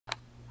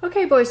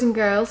Okay, boys and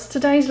girls,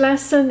 today's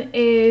lesson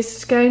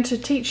is going to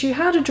teach you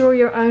how to draw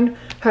your own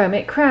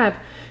hermit crab.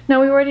 Now,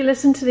 we already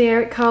listened to the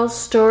Eric Carle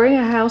story,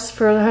 A House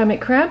for the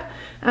Hermit Crab,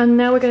 and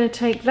now we're going to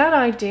take that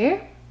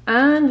idea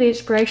and the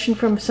inspiration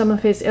from some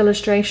of his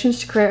illustrations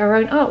to create our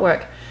own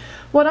artwork.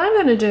 What I'm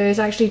going to do is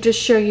actually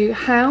just show you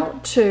how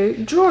to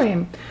draw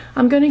him.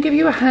 I'm going to give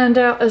you a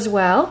handout as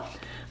well.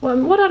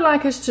 What I'd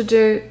like us to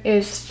do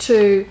is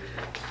to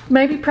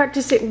maybe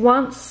practice it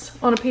once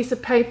on a piece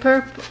of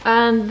paper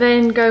and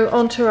then go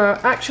onto our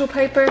actual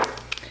paper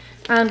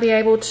and be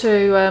able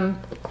to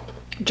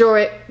draw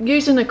it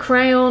using a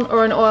crayon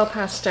or an oil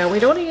pastel. We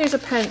don't want to use a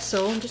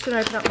pencil. I'm just going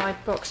to open up my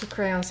box of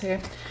crayons here,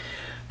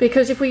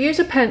 because if we use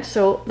a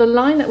pencil, the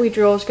line that we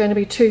draw is going to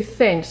be too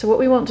thin. So what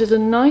we want is a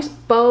nice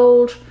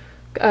bold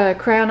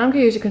crayon. I'm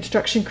going to use a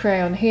construction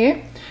crayon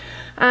here,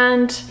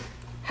 and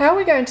how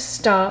we're going to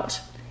start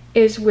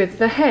is with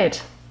the head.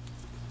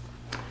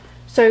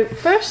 So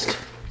first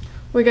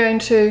we're going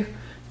to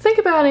think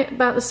about it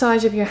about the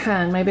size of your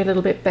hand, maybe a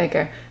little bit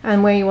bigger,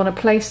 and where you want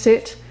to place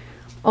it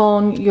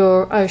on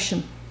your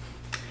ocean.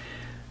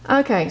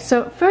 Okay,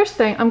 so first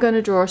thing, I'm going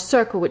to draw a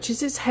circle, which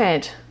is its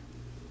head.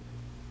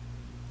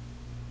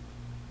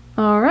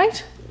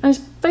 Alright, and it's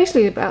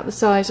basically about the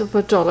size of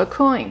a dollar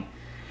coin.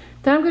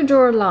 Then I'm going to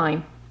draw a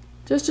line,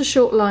 just a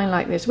short line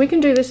like this. We can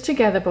do this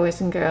together,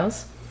 boys and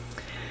girls.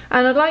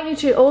 And I'd like you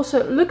to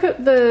also look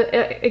at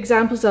the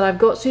examples that I've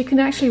got so you can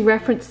actually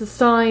reference the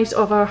size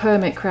of our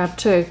hermit crab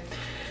too.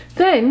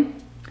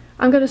 Then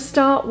I'm going to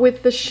start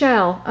with the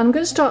shell. I'm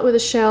going to start with a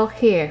shell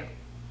here,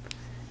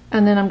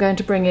 and then I'm going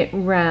to bring it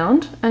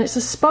round, and it's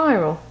a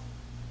spiral.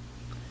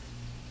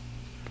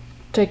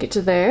 Take it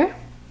to there,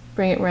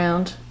 bring it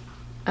round,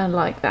 and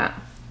like that.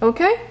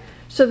 Okay,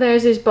 so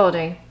there's his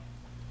body.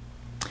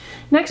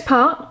 Next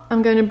part,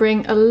 I'm going to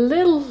bring a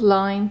little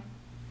line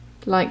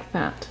like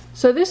that.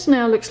 So this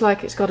now looks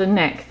like it's got a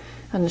neck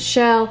and the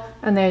shell,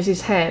 and there's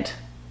his head.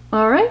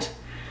 Alright,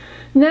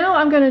 now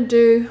I'm going to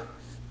do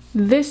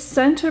this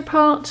center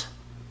part.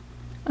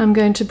 I'm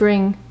going to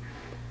bring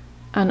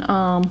an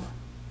arm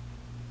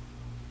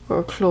or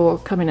a claw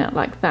coming out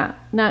like that.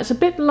 Now it's a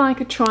bit like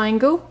a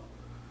triangle,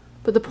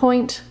 but the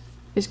point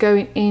is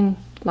going in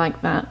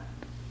like that.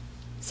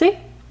 See?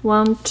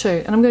 1, 2.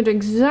 And I'm going to do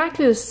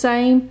exactly the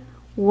same.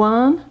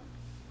 1,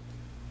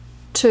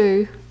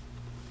 2.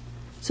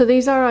 So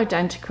these are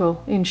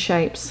identical in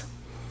shapes.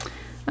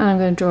 And I'm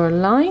going to draw a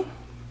line,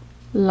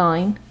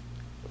 line,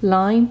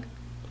 line,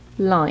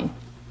 line.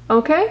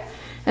 Okay?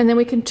 And then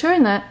we can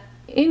turn that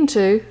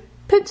into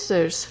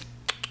pincers.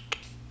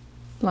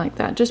 Like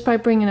that, just by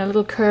bringing a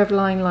little curved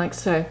line like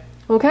so.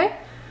 Okay?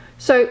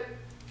 So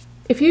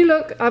if you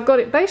look, I've got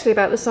it basically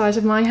about the size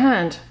of my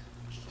hand.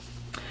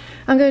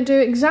 I'm going to do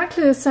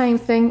exactly the same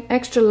thing,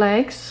 extra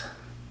legs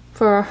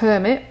for our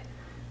hermit.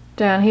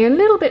 Down here a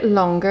little bit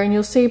longer, and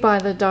you'll see by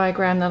the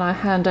diagram that I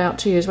hand out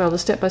to you as well, the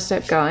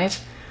step-by-step guide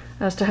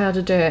as to how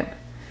to do it.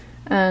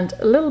 And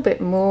a little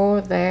bit more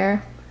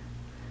there,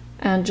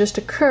 and just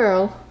a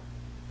curl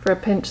for a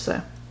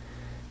pincer.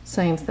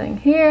 Same thing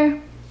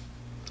here,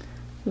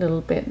 a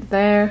little bit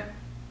there,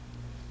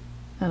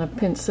 and a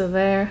pincer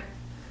there,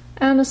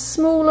 and a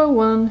smaller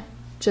one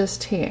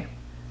just here.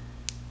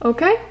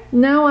 Okay,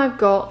 now I've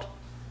got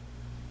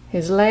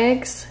his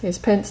legs, his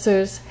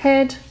pincers,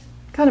 head,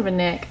 kind of a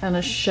neck, and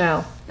a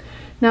shell.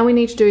 Now we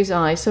need to do his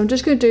eyes, so I'm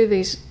just going to do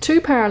these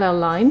two parallel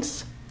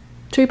lines,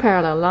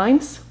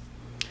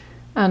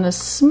 and a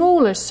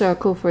smaller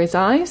circle for his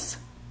eyes,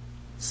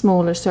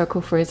 smaller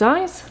circle for his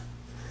eyes.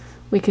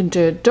 We can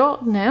do a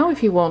dot now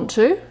if you want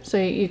to, so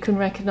you can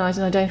recognize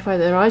and identify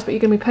their eyes, but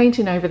you're going to be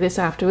painting over this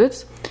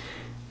afterwards.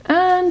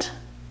 And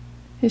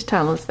his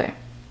talons there.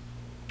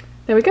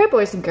 There we go,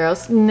 boys and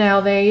girls. Now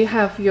there you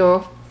have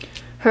your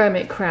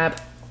hermit crab.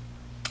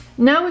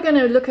 Now we're going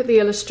to look at the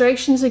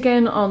illustrations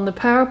again on the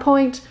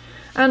PowerPoint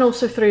and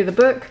also through the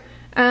book.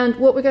 And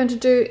what we're going to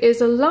do is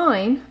a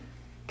line.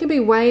 It can be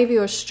wavy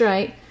or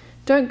straight.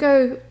 Don't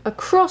go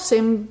across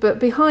him, but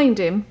behind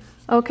him.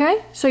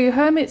 Okay? So your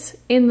hermit's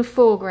in the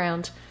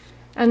foreground.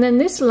 And then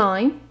this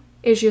line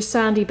is your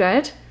sandy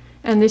bed,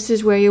 and this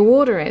is where your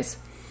water is.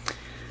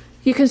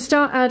 You can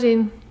start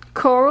adding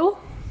coral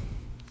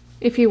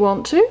if you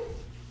want to.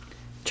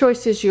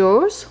 Choice is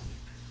yours.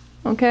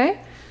 Okay?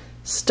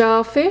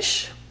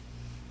 Starfish.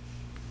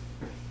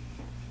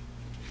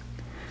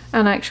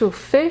 An actual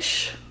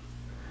fish,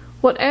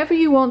 whatever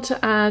you want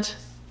to add.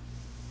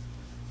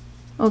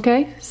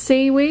 Okay,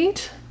 seaweed,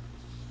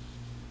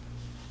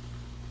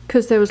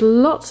 because there was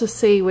lots of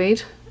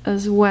seaweed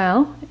as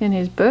well in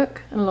his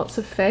book, and lots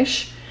of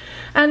fish.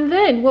 And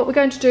then what we're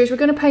going to do is we're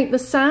going to paint the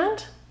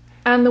sand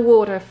and the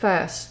water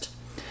first.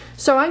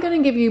 So I'm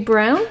going to give you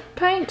brown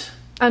paint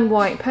and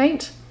white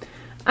paint,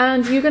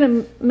 and you're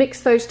going to mix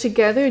those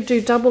together,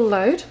 do double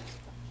load,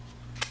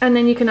 and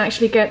then you can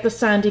actually get the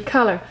sandy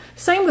color.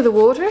 Same with the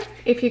water.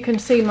 If you can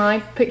see my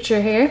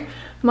picture here,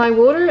 my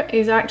water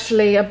is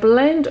actually a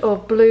blend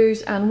of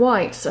blues and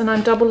whites, and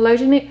I'm double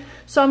loading it,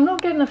 so I'm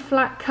not getting a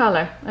flat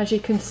color. As you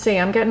can see,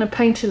 I'm getting a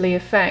painterly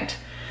effect.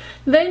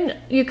 Then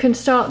you can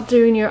start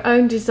doing your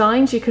own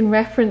designs. You can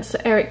reference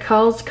Eric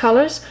Carle's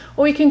colours,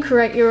 or you can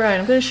create your own.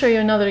 I'm going to show you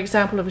another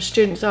example of a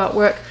student's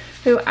artwork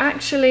who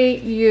actually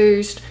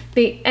used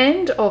the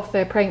end of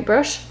their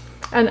paintbrush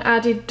and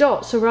added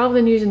dots. So rather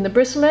than using the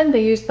bristle end,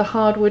 they used the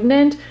hard wooden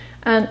end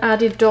and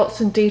added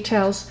dots and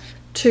details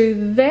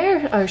to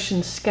their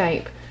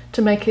oceanscape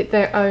to make it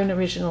their own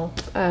original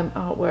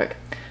artwork.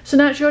 So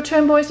now it's your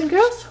turn, boys and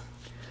girls.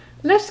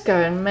 Let's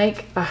go and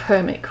make a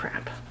hermit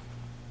crab.